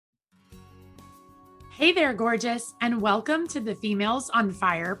Hey there, gorgeous, and welcome to the Females on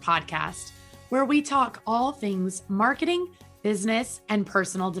Fire podcast, where we talk all things marketing, business, and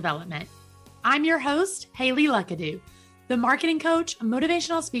personal development. I'm your host, Haley Luckadoo, the marketing coach,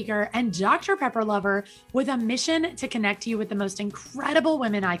 motivational speaker, and Dr. Pepper lover with a mission to connect you with the most incredible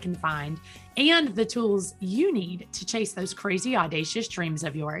women I can find and the tools you need to chase those crazy, audacious dreams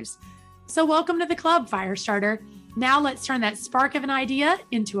of yours. So welcome to the club, Firestarter. Now let's turn that spark of an idea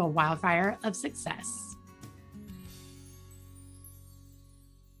into a wildfire of success.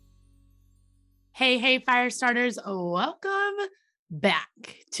 Hey, Firestarters, welcome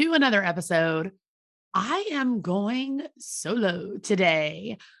back to another episode. I am going solo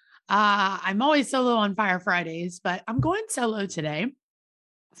today. I'm always solo on Fire Fridays, but I'm going solo today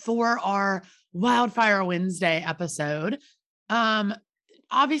for our Wildfire Wednesday episode.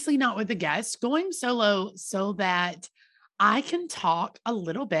 Obviously not with a guest, going solo so that I can talk a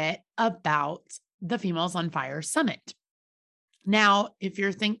little bit about the Females on Fire Summit. Now, if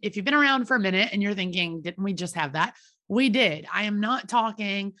you've been around for a minute and you're thinking, didn't we just have that? We did. I am not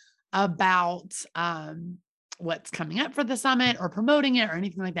talking about what's coming up for the summit or promoting it or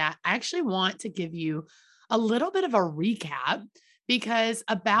anything like that. I actually want to give you a little bit of a recap because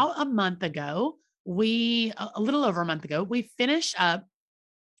about a little over a month ago, we finished up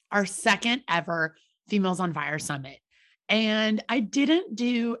our second ever Females on Fire Summit. And I didn't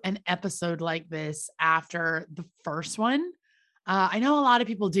do an episode like this after the first one. I know a lot of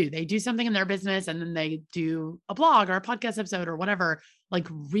people do. They do something in their business and then they do a blog or a podcast episode or whatever, like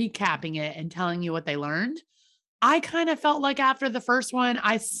recapping it and telling you what they learned. I kind of felt like after the first one,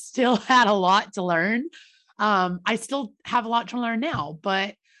 I still had a lot to learn. I still have a lot to learn now,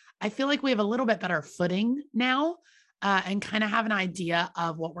 but I feel like we have a little bit better footing now and kind of have an idea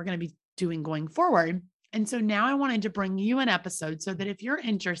of what we're going to be doing going forward. And so now I wanted to bring you an episode so that if you're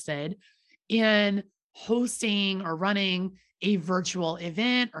interested in hosting or running a virtual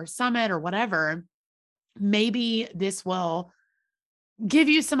event or summit or whatever, maybe this will give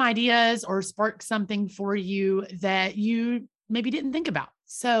you some ideas or spark something for you that you maybe didn't think about.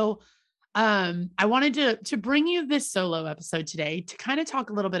 So I wanted to bring you this solo episode today to kind of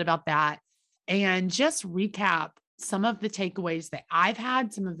talk a little bit about that and just recap some of the takeaways that I've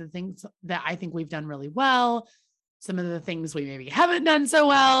had, some of the things that I think we've done really well, some of the things we maybe haven't done so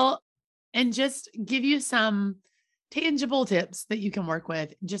well, and just give you some tangible tips that you can work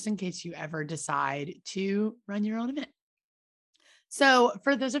with just in case you ever decide to run your own event. So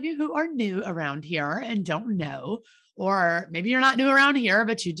for those of you who are new around here and don't know, or maybe you're not new around here,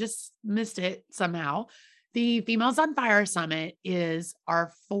 but you just missed it somehow, the Females on Fire Summit is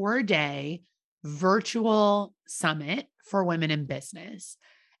our 4-day virtual summit for women in business.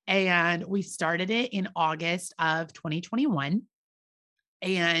 And we started it in August of 2021.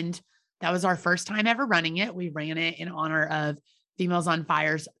 And that was our first time ever running it. We ran it in honor of Females on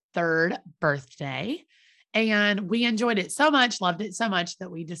Fire's 3rd birthday. And we enjoyed it so much, loved it so much that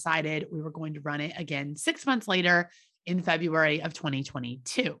we decided we were going to run it again 6 months later in February of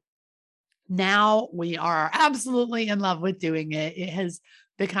 2022. Now we are absolutely in love with doing it. It has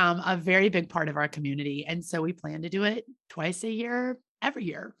become a very big part of our community. And so we plan to do it twice a year, every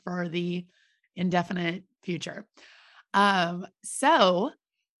year for the indefinite future. So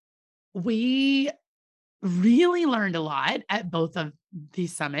we really learned a lot at both of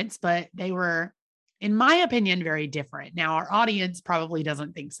these summits, but they were, in my opinion, very different. Now, our audience probably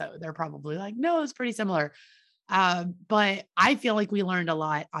doesn't think so. They're probably like, no, it's pretty similar. But I feel like we learned a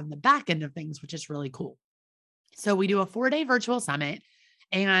lot on the back end of things, which is really cool. So we do a 4-day virtual summit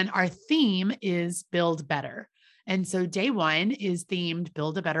and our theme is Build Better. And so day one is themed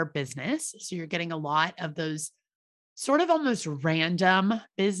Build a Better Business. So you're getting a lot of those sort of almost random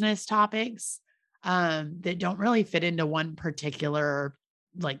business topics that don't really fit into one particular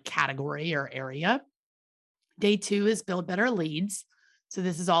like category or area. Day 2 is Build Better Leads. So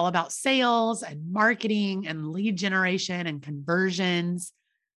this is all about sales and marketing and lead generation and conversions.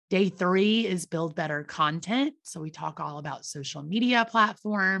 Day 3 is Build Better Content. So we talk all about social media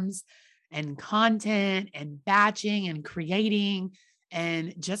platforms and content and batching and creating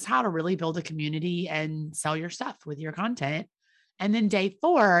and just how to really build a community and sell your stuff with your content. And then day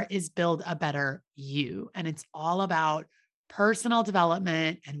 4 is Build a Better You. And it's all about personal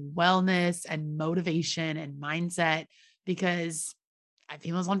development and wellness and motivation and mindset, because at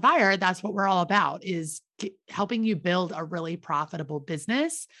Females on Fire, that's what we're all about, is helping you build a really profitable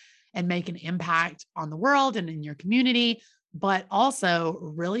business and make an impact on the world and in your community, but also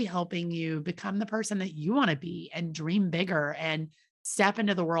really helping you become the person that you want to be and dream bigger and step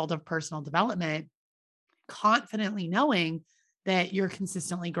into the world of personal development, confidently knowing that you're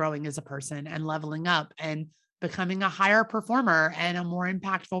consistently growing as a person and leveling up and becoming a higher performer and a more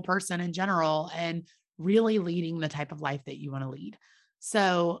impactful person in general and really leading the type of life that you want to lead.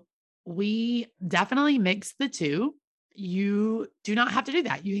 So we definitely mix the two. You do not have to do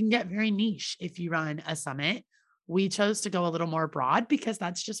that. You can get very niche if you run a summit. We chose to go a little more broad because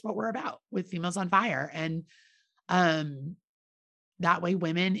that's just what we're about with Females on Fire. And um, that way,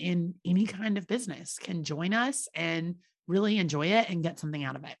 women in any kind of business can join us and really enjoy it and get something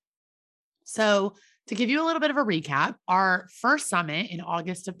out of it. So, to give you a little bit of a recap, our first summit in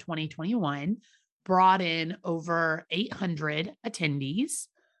August of 2021 brought in over 800 attendees.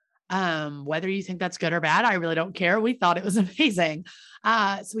 Whether you think that's good or bad, I really don't care. We thought it was amazing.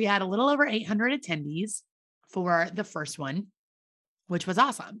 So we had a little over 800 attendees for the first one, which was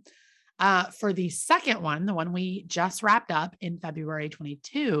awesome. For the second one, the one we just wrapped up in February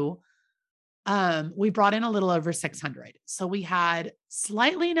 22, we brought in a little over 600. So we had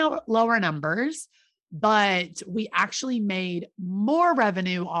slightly lower numbers, but we actually made more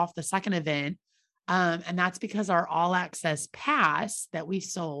revenue off the second event. And that's because our all access pass that we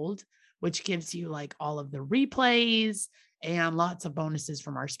sold, which gives you like all of the replays and lots of bonuses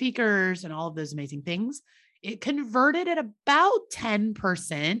from our speakers and all of those amazing things, it converted at about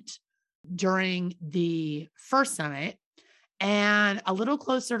 10% during the first summit and a little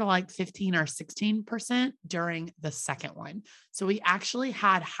closer to like 15 or 16% during the second one. So we actually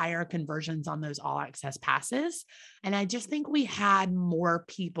had higher conversions on those all access passes. And I just think we had more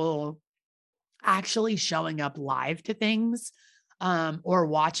people actually showing up live to things or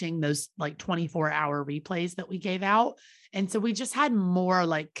watching those like 24-hour replays that we gave out. And so we just had more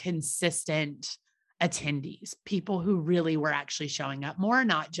like consistent attendees, people who really were actually showing up more,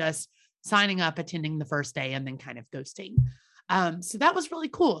 not just signing up, attending the first day, and then kind of ghosting. So that was really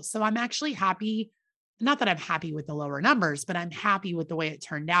cool. So I'm actually happy, not that I'm happy with the lower numbers, but I'm happy with the way it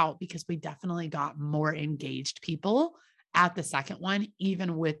turned out because we definitely got more engaged people at the second one,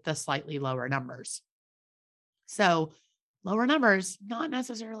 even with the slightly lower numbers. So lower numbers, not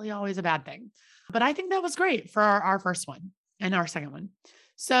necessarily always a bad thing, but I think that was great for our first one and our second one.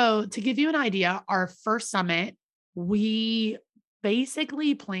 So to give you an idea, our first summit, we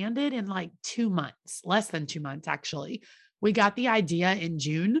basically planned it in like 2 months, less than 2 months, actually. We got the idea in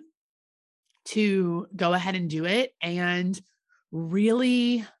June to go ahead and do it and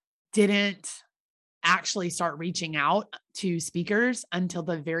really didn't actually start reaching out to speakers until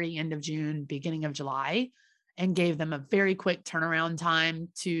the very end of June, beginning of July, and gave them a very quick turnaround time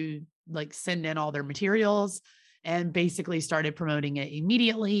to like send in all their materials and basically started promoting it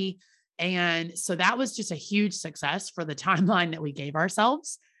immediately. And so that was just a huge success for the timeline that we gave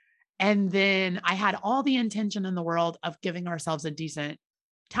ourselves. And then I had all the intention in the world of giving ourselves a decent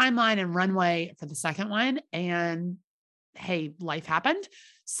timeline and runway for the second one. And hey, life happened.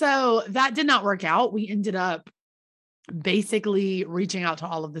 So that did not work out. We ended up basically reaching out to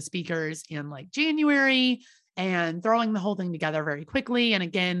all of the speakers in like January and throwing the whole thing together very quickly. And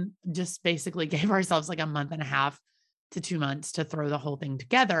again, just basically gave ourselves like a month and a half to 2 months to throw the whole thing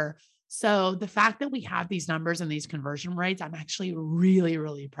together. So the fact that we have these numbers and these conversion rates, I'm actually really,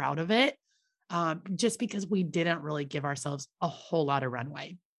 really proud of it. Just because we didn't really give ourselves a whole lot of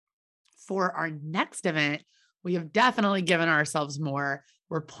runway. For our next event, we have definitely given ourselves more.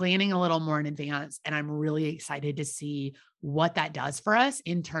 We're planning a little more in advance, and I'm really excited to see what that does for us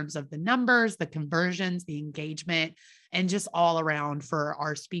in terms of the numbers, the conversions, the engagement, and just all around for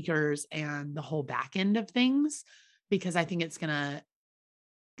our speakers and the whole back end of things, because I think it's going to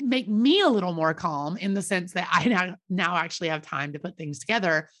make me a little more calm in the sense that I now actually have time to put things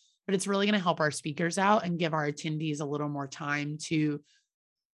together, but it's really going to help our speakers out and give our attendees a little more time to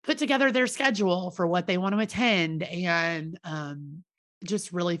put together their schedule for what they want to attend and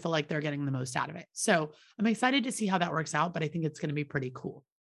just really feel like they're getting the most out of it. So I'm excited to see how that works out, but I think it's going to be pretty cool.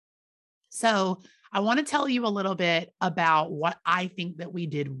 So I want to tell you a little bit about what I think that we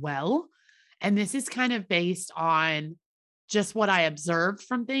did well. And this is kind of based on just what I observed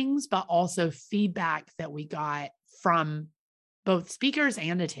from things, but also feedback that we got from both speakers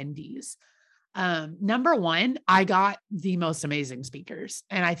and attendees. Number one, I got the most amazing speakers.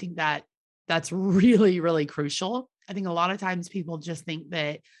 And I think that that's really, really crucial. I think a lot of times people just think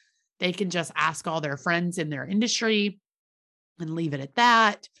that they can just ask all their friends in their industry and leave it at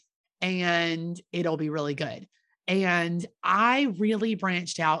that, and it'll be really good. And I really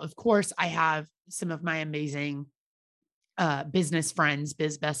branched out. Of course, I have some of my amazing business friends,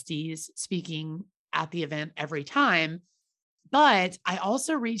 biz besties speaking at the event every time. But I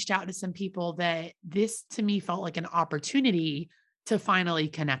also reached out to some people that this to me felt like an opportunity to finally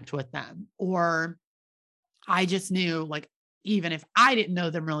connect with them. Or I just knew like even if I didn't know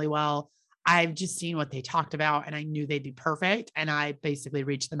them really well, I've just seen what they talked about and I knew they'd be perfect. And I basically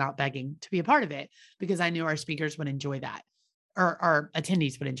reached them out begging to be a part of it because I knew our speakers would enjoy that, or our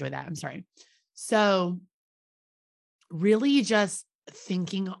attendees would enjoy that. I'm sorry. So really just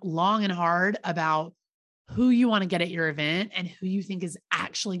thinking long and hard about who you want to get at your event and who you think is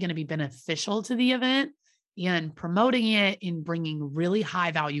actually going to be beneficial to the event, and promoting it, in bringing really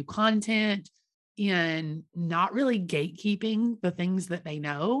high value content, and not really gatekeeping the things that they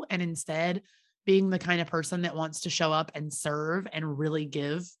know, and instead being the kind of person that wants to show up and serve and really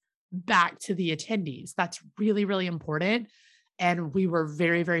give back to the attendees. That's really, really important. And we were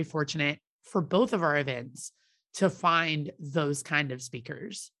very, very fortunate for both of our events to find those kind of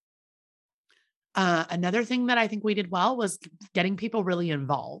speakers. Another thing that I think we did well was getting people really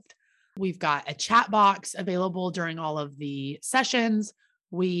involved. We've got a chat box available during all of the sessions.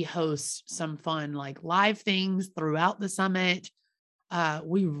 We host some fun, like live things throughout the summit.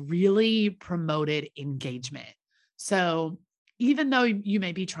 We really promoted engagement. So even though you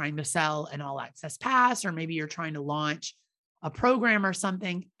may be trying to sell an all access pass, or maybe you're trying to launch a program or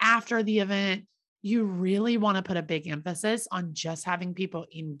something after the event, you really want to put a big emphasis on just having people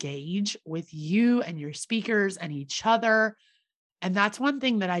engage with you and your speakers and each other. And that's one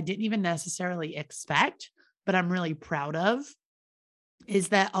thing that I didn't even necessarily expect, but I'm really proud of, is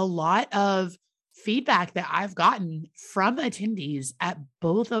that a lot of feedback that I've gotten from attendees at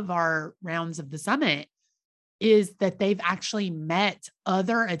both of our rounds of the summit is that they've actually met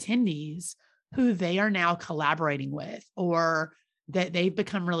other attendees who they are now collaborating with, or that they've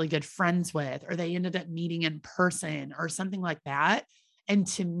become really good friends with, or they ended up meeting in person or something like that. And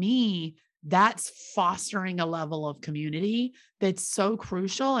to me, that's fostering a level of community that's so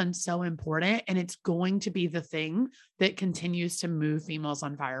crucial and so important. And it's going to be the thing that continues to move Females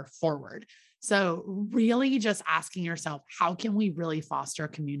on Fire forward. So really just asking yourself, how can we really foster a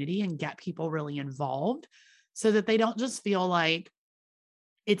community and get people really involved so that they don't just feel like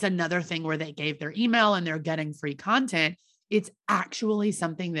it's another thing where they gave their email and they're getting free content. It's actually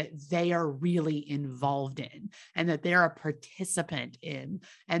something that they are really involved in and that they're a participant in,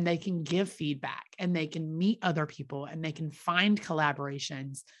 and they can give feedback and they can meet other people and they can find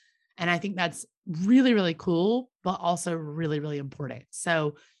collaborations. And I think that's really, really cool, but also really, really important.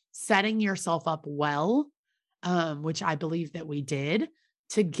 So setting yourself up well, which I believe that we did,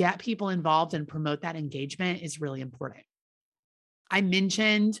 to get people involved and promote that engagement is really important. I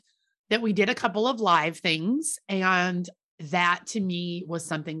mentioned that we did a couple of live things, and that to me was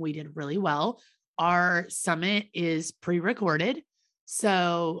something we did really well. Our summit is pre-recorded.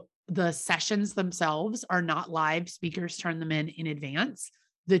 So the sessions themselves are not live. Speakers turn them in advance.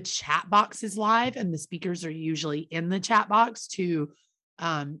 The chat box is live, and the speakers are usually in the chat box to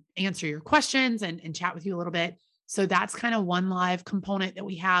answer your questions and chat with you a little bit. So that's kind of one live component that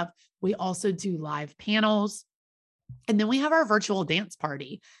we have. We also do live panels. And then we have our virtual dance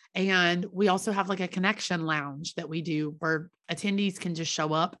party. And we also have like a connection lounge that we do where attendees can just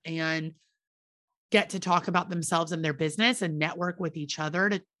show up and get to talk about themselves and their business and network with each other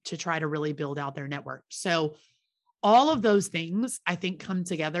to try to really build out their network. So all of those things, I think, come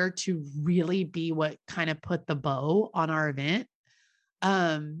together to really be what kind of put the bow on our event.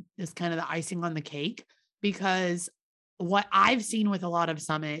 Is kind of the icing on the cake, because what I've seen with a lot of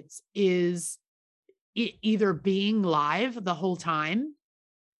summits is it either being live the whole time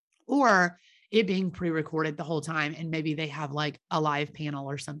or it being pre-recorded the whole time. And maybe they have like a live panel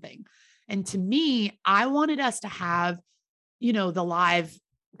or something. And to me, I wanted us to have, the live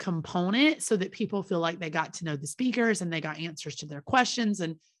component so that people feel like they got to know the speakers and they got answers to their questions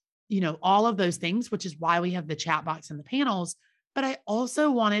and, all of those things, which is why we have the chat box and the panels. But I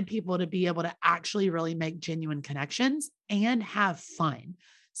also wanted people to be able to actually really make genuine connections and have fun.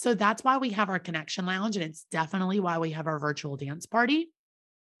 So that's why we have our connection lounge. And it's definitely why we have our virtual dance party.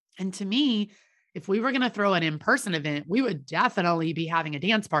 And to me, if we were going to throw an in-person event, we would definitely be having a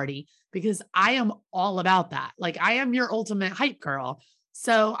dance party, because I am all about that. Like, I am your ultimate hype girl.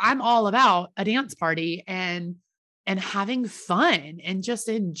 So I'm all about a dance party and having fun and just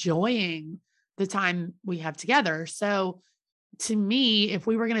enjoying the time we have together. So to me, if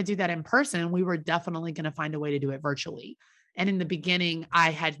we were going to do that in person, we were definitely going to find a way to do it virtually. And in the beginning,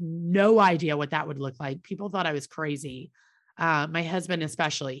 I had no idea what that would look like. People thought I was crazy. My husband,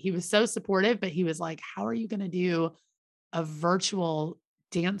 especially, he was so supportive, but he was like, how are you going to do a virtual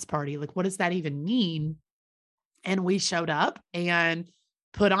dance party? Like, what does that even mean? And we showed up and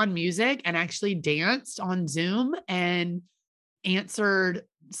put on music and actually danced on Zoom and answered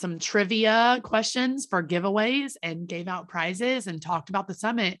some trivia questions for giveaways and gave out prizes and talked about the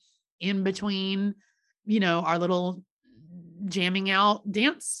summit in between, our little jamming out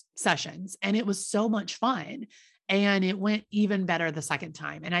dance sessions, and it was so much fun. And it went even better the second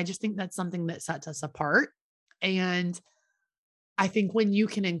time. And I just think that's something that sets us apart. And I think when you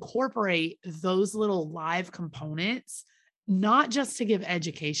can incorporate those little live components, not just to give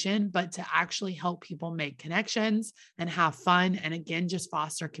education, but to actually help people make connections and have fun, and again, just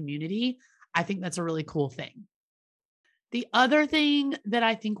foster community, I think that's a really cool thing. The other thing that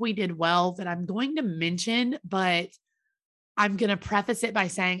I think we did well that I'm going to mention, but I'm going to preface it by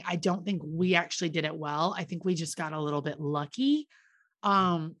saying I don't think we actually did it well. I think we just got a little bit lucky.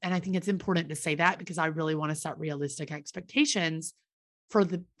 And I think it's important to say that because I really want to set realistic expectations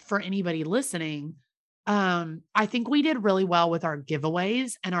for anybody listening. I think we did really well with our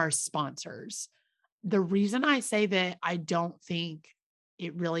giveaways and our sponsors. The reason I say that I don't think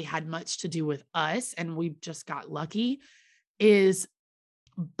it really had much to do with us and we just got lucky is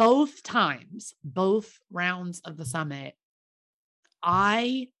both times, both rounds of the summit,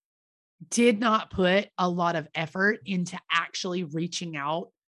 I did not put a lot of effort into actually reaching out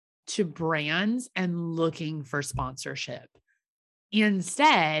to brands and looking for sponsorship.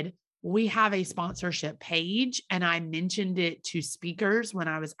 Instead, we have a sponsorship page, and I mentioned it to speakers when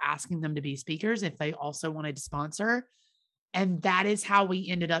I was asking them to be speakers if they also wanted to sponsor. And that is how we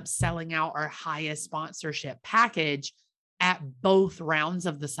ended up selling out our highest sponsorship package at both rounds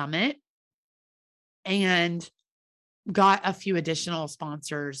of the summit and got a few additional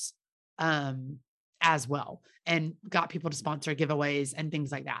sponsors as well, and got people to sponsor giveaways and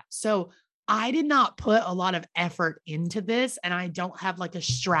things like that. So I did not put a lot of effort into this, and I don't have like a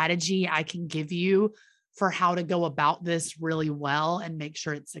strategy I can give you for how to go about this really well and make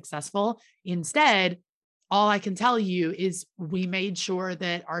sure it's successful. Instead, all I can tell you is we made sure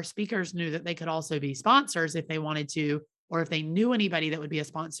that our speakers knew that they could also be sponsors if they wanted to, or if they knew anybody that would be a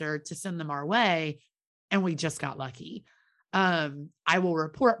sponsor to send them our way. And we just got lucky. I will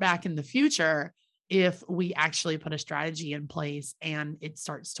report back in the future if we actually put a strategy in place and it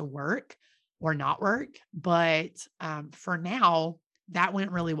starts to work or not work. But for now, that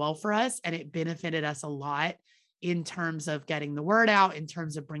went really well for us, and it benefited us a lot in terms of getting the word out, in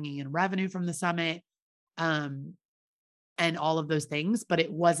terms of bringing in revenue from the summit, and all of those things. But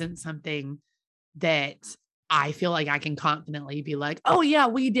it wasn't something that I feel like I can confidently be like, oh yeah,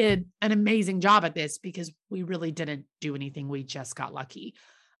 we did an amazing job at this, because we really didn't do anything. We just got lucky.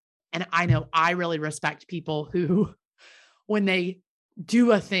 And I know I really respect people who, when they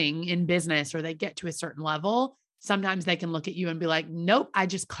do a thing in business or they get to a certain level, sometimes they can look at you and be like, nope, I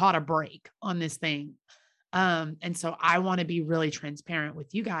just caught a break on this thing. And so I want to be really transparent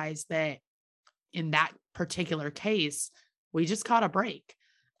with you guys that in that particular case, we just caught a break.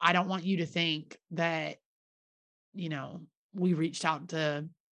 I don't want you to think that, we reached out to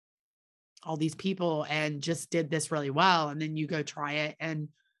all these people and just did this really well. And then you go try it and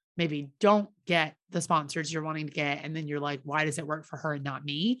maybe don't get the sponsors you're wanting to get. And then you're like, why does it work for her and not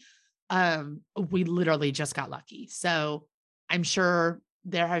me? We literally just got lucky. So I'm sure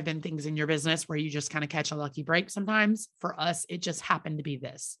there have been things in your business where you just kind of catch a lucky break sometimes. For us, it just happened to be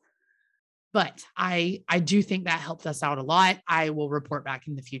this. But I do think that helped us out a lot. I will report back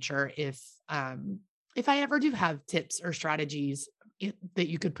in the future if I ever do have tips or strategies that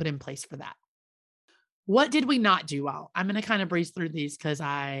you could put in place for that. What did we not do well? I'm going to kind of breeze through these because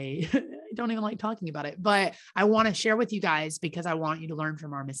I don't even like talking about it, but I want to share with you guys because I want you to learn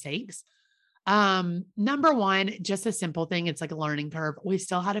from our mistakes. Number one, just a simple thing. It's like a learning curve. We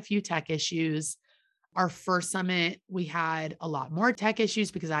still had a few tech issues. Our first summit, we had a lot more tech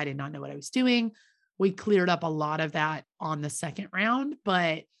issues because I did not know what I was doing. We cleared up a lot of that on the second round,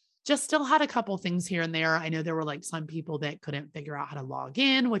 but just still had a couple things here and there. I know there were like some people that couldn't figure out how to log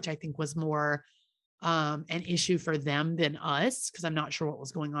in, which I think was more an issue for them than us, because I'm not sure what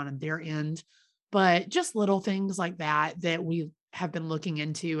was going on their end. But just little things like that that we have been looking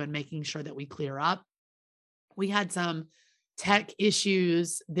into and making sure that we clear up. We had some tech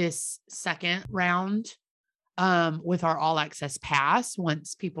issues this second round with our all access pass.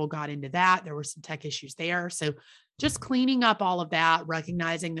 Once people got into that, there were some tech issues there. So just cleaning up all of that,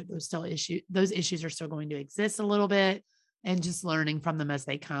 recognizing that those issues are still going to exist a little bit, and just learning from them as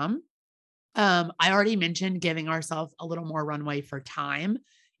they come. I already mentioned giving ourselves a little more runway for time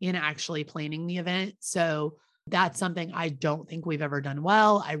in actually planning the event. So that's something I don't think we've ever done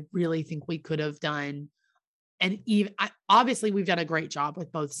well. I really think we could have done, and even obviously we've done a great job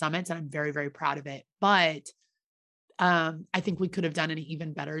with both summits, and I'm very, very proud of it. But I think we could have done an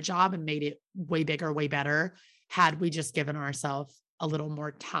even better job and made it way bigger, way better had we just given ourselves a little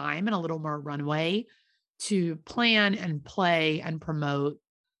more time and a little more runway to plan and play and promote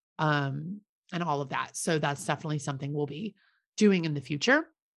and all of that. So that's definitely something we'll be doing in the future.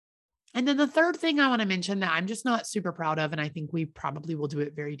 And then the third thing I want to mention that I'm just not super proud of, and I think we probably will do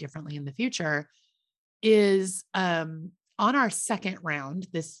it very differently in the future, is on our second round,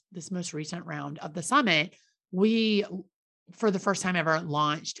 this most recent round of the summit, we, for the first time ever,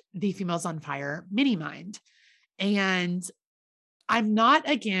 launched the Females on Fire Mini Mind. And I'm not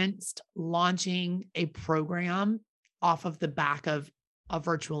against launching a program off of the back of a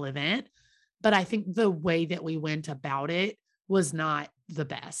virtual event, but I think the way that we went about it was not the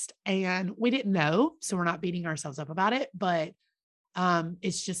best. And we didn't know, so we're not beating ourselves up about it, but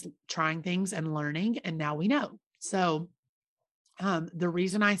it's just trying things and learning, and now we know. So the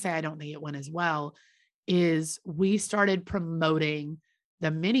reason I say I don't think it went as well is we started promoting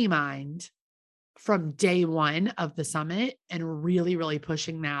the Mini Mind from day one of the summit and really, really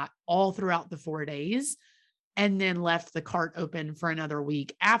pushing that all throughout the 4 days, and then left the cart open for another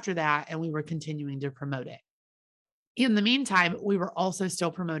week after that. And we were continuing to promote it. In the meantime, we were also still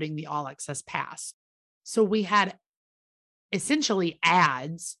promoting the All Access Pass. So we had essentially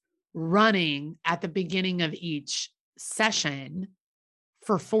ads running at the beginning of each session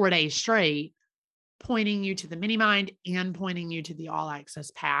for 4 days straight, pointing you to the Mini Mind and pointing you to the All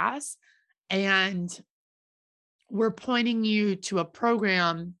Access Pass. And we're pointing you to a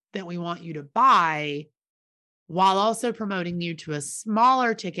program that we want you to buy while also promoting you to a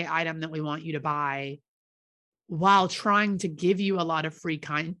smaller ticket item that we want you to buy, while trying to give you a lot of free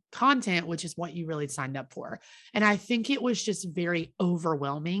content, which is what you really signed up for. And I think it was just very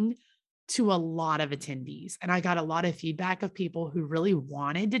overwhelming to a lot of attendees. And I got a lot of feedback of people who really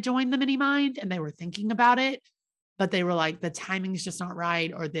wanted to join the Mini Mind and they were thinking about it, but they were like, the timing's just not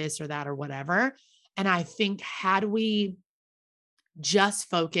right, or this or that or whatever. And I think had we just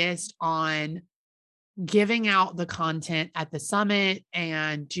focused on giving out the content at the summit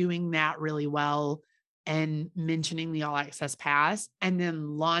and doing that really well, and mentioning the All Access Pass, and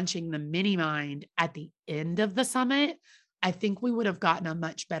then launching the Mini Mind at the end of the summit, I think we would have gotten a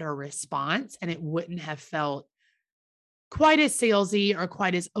much better response, and it wouldn't have felt quite as salesy or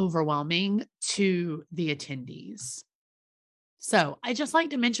quite as overwhelming to the attendees. So I just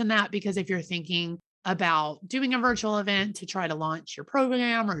like to mention that, because if you're thinking about doing a virtual event to try to launch your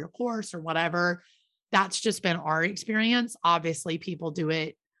program or your course or whatever, that's just been our experience. Obviously, people do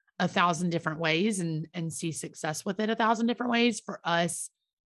it 1,000 different ways and see success with it 1,000 different ways. For us,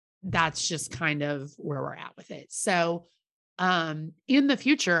 that's just kind of where we're at with it. So in the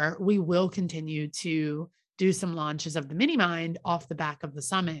future, we will continue to do some launches of the Mini Mind off the back of the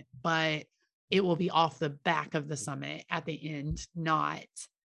summit, but it will be off the back of the summit at the end, not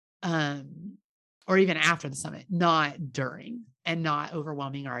or even after the summit, not during, and not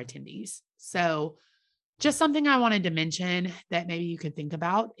overwhelming our attendees. So just something I wanted to mention that maybe you could think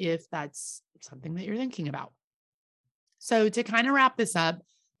about if that's something that you're thinking about. So to kind of wrap this up,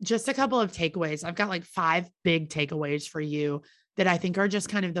 just a couple of takeaways. I've got like 5 big takeaways for you that I think are just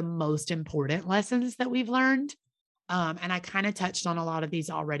kind of the most important lessons that we've learned. And I kind of touched on a lot of these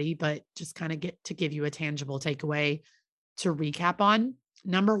already, but just kind of get to give you a tangible takeaway to recap on.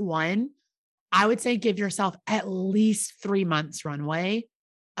 Number 1, I would say give yourself at least 3 months runway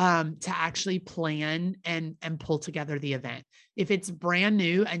to actually plan and pull together the event. If it's brand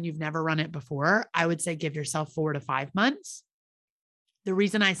new and you've never run it before, I would say give yourself 4 to 5 months. The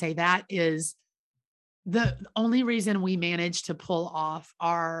reason I say that is the only reason we managed to pull off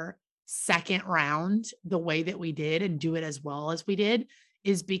our second round the way that we did and do it as well as we did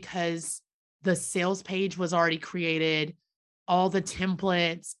is because the sales page was already created, all the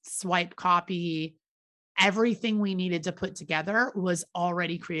templates, swipe copy, everything we needed to put together was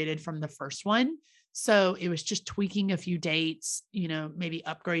already created from the first one. So it was just tweaking a few dates, maybe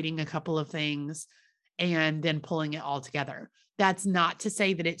upgrading a couple of things and then pulling it all together. That's not to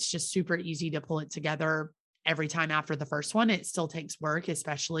say that it's just super easy to pull it together every time after the first one. It still takes work,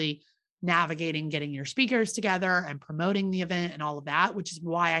 especially navigating, getting your speakers together and promoting the event and all of that, which is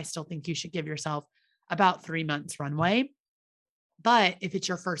why I still think you should give yourself about 3 months runway. But if it's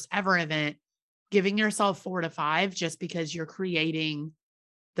your first ever event, giving yourself 4 to 5, just because you're creating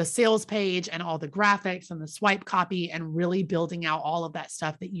the sales page and all the graphics and the swipe copy and really building out all of that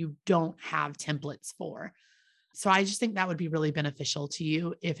stuff that you don't have templates for. So I just think that would be really beneficial to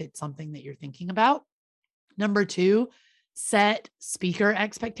you if it's something that you're thinking about. Number 2, set speaker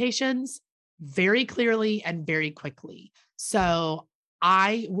expectations very clearly and very quickly. So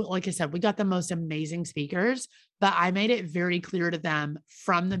like I said, we got the most amazing speakers, but I made it very clear to them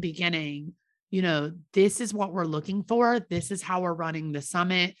from the beginning, this is what we're looking for. This is how we're running the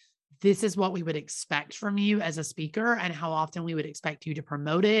summit. This is what we would expect from you as a speaker and how often we would expect you to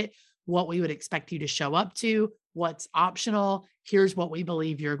promote it, what we would expect you to show up to, what's optional. Here's what we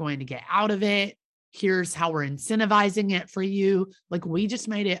believe you're going to get out of it. Here's how we're incentivizing it for you. Like, we just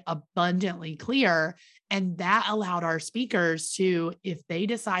made it abundantly clear. And that allowed our speakers to, if they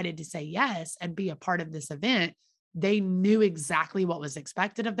decided to say yes and be a part of this event, they knew exactly what was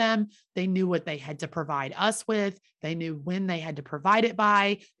expected of them. They knew what they had to provide us with. They knew when they had to provide it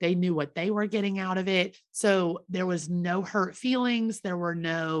by. They knew what they were getting out of it. So there was no hurt feelings. There were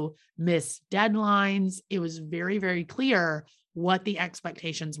no missed deadlines. It was very, very clear what the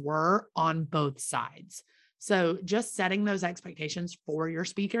expectations were on both sides. So just setting those expectations for your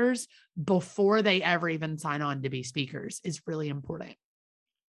speakers before they ever even sign on to be speakers is really important.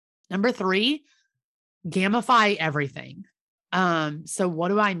 Number 3, gamify everything. So what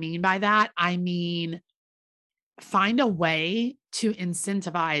do I mean by that? I mean, find a way to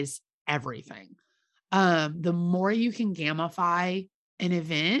incentivize everything. The more you can gamify an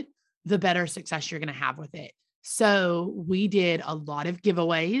event, the better success you're going to have with it. So we did a lot of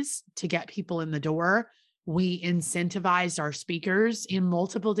giveaways to get people in the door. We incentivized our speakers in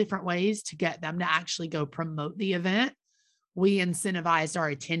multiple different ways to get them to actually go promote the event. We incentivized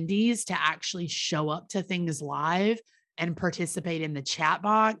our attendees to actually show up to things live and participate in the chat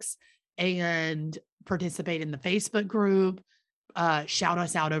box and participate in the Facebook group, shout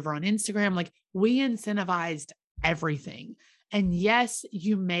us out over on Instagram. Like, we incentivized everything. And yes,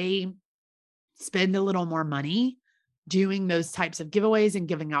 you may spend a little more money doing those types of giveaways and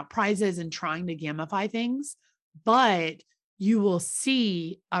giving out prizes and trying to gamify things, but you will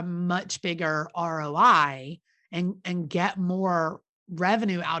see a much bigger ROI and get more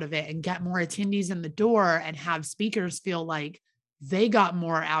revenue out of it and get more attendees in the door and have speakers feel like they got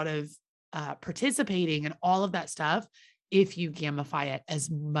more out of participating and all of that stuff if you gamify it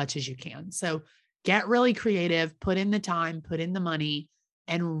as much as you can. So get really creative, put in the time, put in the money,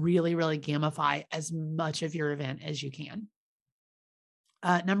 and really, really gamify as much of your event as you can.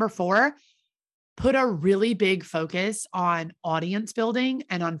 Number 4, put a really big focus on audience building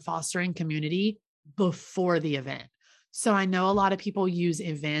and on fostering community before the event. So I know a lot of people use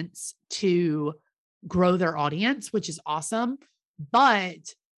events to grow their audience, which is awesome, but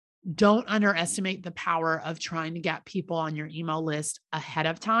don't underestimate the power of trying to get people on your email list ahead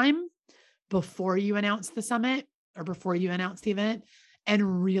of time before you announce the summit or before you announce the event,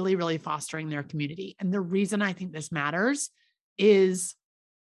 and really, really fostering their community. And the reason I think this matters is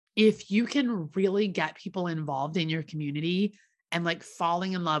if you can really get people involved in your community and like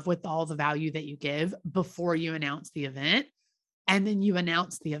falling in love with all the value that you give before you announce the event, and then you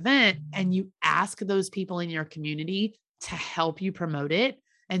announce the event and you ask those people in your community to help you promote it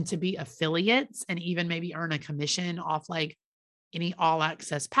and to be affiliates and even maybe earn a commission off like any all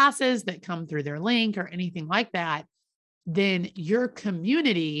access passes that come through their link or anything like that, then your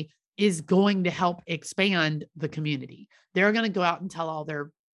community is going to help expand the community. They're going to go out and tell all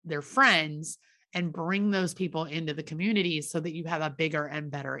their friends and bring those people into the community so that you have a bigger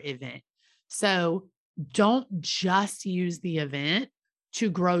and better event. So don't just use the event to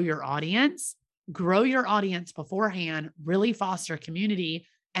grow your audience beforehand, really foster community,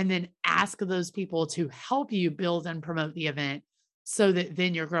 and then ask those people to help you build and promote the event so that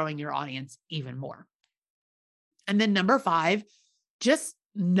then you're growing your audience even more. And then number 5, just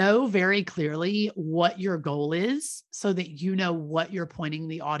know very clearly what your goal is so that you know what you're pointing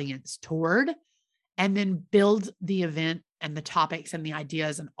the audience toward, and then build the event and the topics and the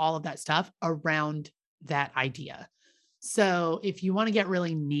ideas and all of that stuff around that idea. So if you want to get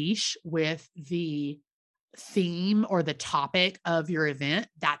really niche with the theme or the topic of your event,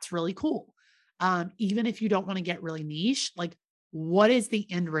 that's really cool. Even if you don't want to get really niche, like, what is the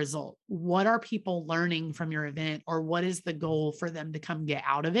end result? What are people learning from your event, or what is the goal for them to come get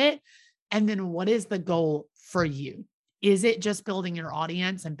out of it? And then what is the goal for you? Is it just building your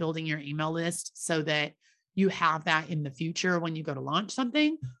audience and building your email list so that you have that in the future when you go to launch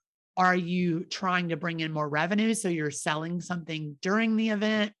something? Are you trying to bring in more revenue so you're selling something during the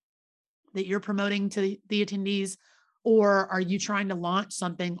event that you're promoting to the attendees? Or are you trying to launch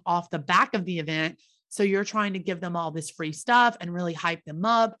something off the back of the event? So you're trying to give them all this free stuff and really hype them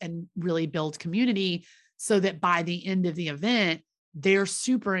up and really build community so that by the end of the event, they're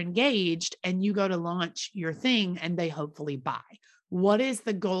super engaged and you go to launch your thing and they hopefully buy. What is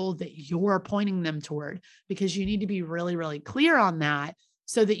the goal that you're pointing them toward? Because you need to be really, really clear on that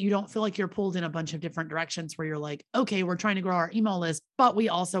so that you don't feel like you're pulled in a bunch of different directions where you're like, okay, we're trying to grow our email list, but we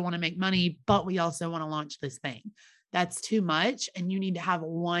also want to make money, but we also want to launch this thing. That's too much. And you need to have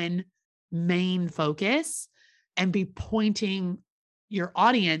one main focus and be pointing your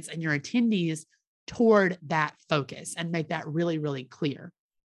audience and your attendees toward that focus and make that really, really clear.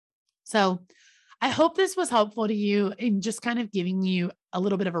 So I hope this was helpful to you in just kind of giving you a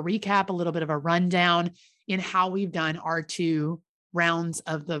little bit of a recap, a little bit of a rundown in how we've done our 2 rounds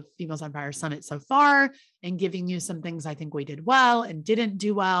of the Females on Fire Summit so far, and giving you some things I think we did well and didn't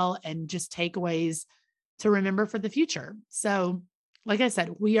do well, and just takeaways to remember for the future. So, like I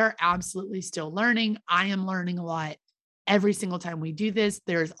said, we are absolutely still learning. I am learning a lot every single time we do this.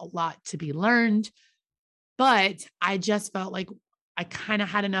 There's a lot to be learned, but I just felt like I kind of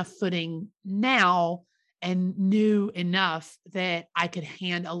had enough footing now and knew enough that I could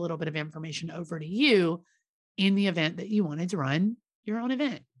hand a little bit of information over to you in the event that you wanted to run your own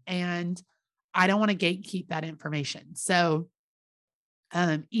event. And I don't want to gatekeep that information. So,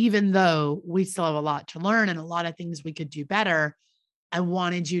 even though we still have a lot to learn and a lot of things we could do better, I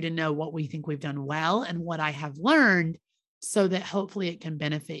wanted you to know what we think we've done well and what I have learned, so that hopefully it can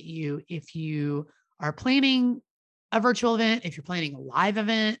benefit you if you are planning a virtual event, if you're planning a live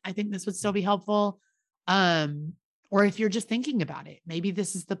event. I think this would still be helpful. Or if you're just thinking about it, maybe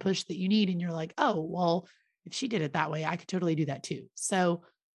this is the push that you need and you're like, oh, well, if she did it that way, I could totally do that too. So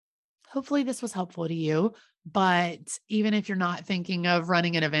hopefully this was helpful to you. But even if you're not thinking of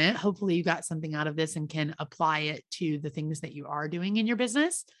running an event, hopefully you got something out of this and can apply it to the things that you are doing in your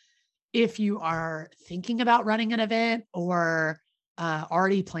business. If you are thinking about running an event or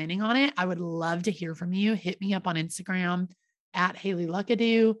already planning on it, I would love to hear from you. Hit me up on Instagram at Haley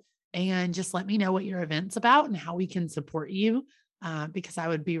Luckadoo and just let me know what your event's about and how we can support you, because I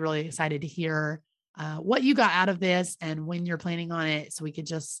would be really excited to hear what you got out of this and when you're planning on it, so we could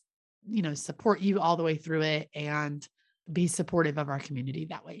just, support you all the way through it and be supportive of our community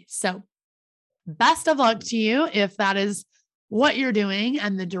that way. So best of luck to you if that is what you're doing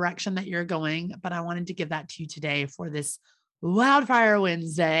and the direction that you're going. But I wanted to give that to you today for this Wildfire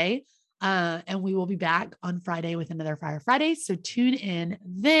Wednesday. And we will be back on Friday with another Fire Friday. So tune in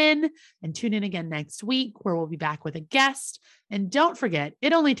then and tune in again next week, where we'll be back with a guest. And don't forget,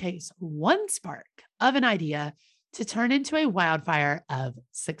 it only takes one spark of an idea to turn into a wildfire of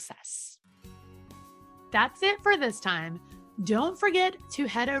success. That's it for this time. Don't forget to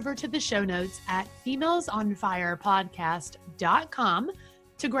head over to the show notes at femalesonfirepodcast.com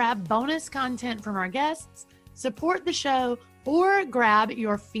to grab bonus content from our guests, support the show, or grab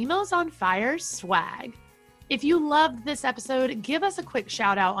your Females on Fire swag. If you loved this episode, give us a quick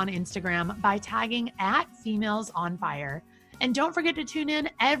shout out on Instagram by tagging at Females on Fire. And don't forget to tune in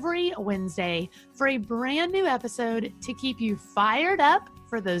every Wednesday for a brand new episode to keep you fired up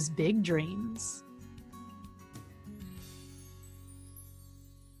for those big dreams.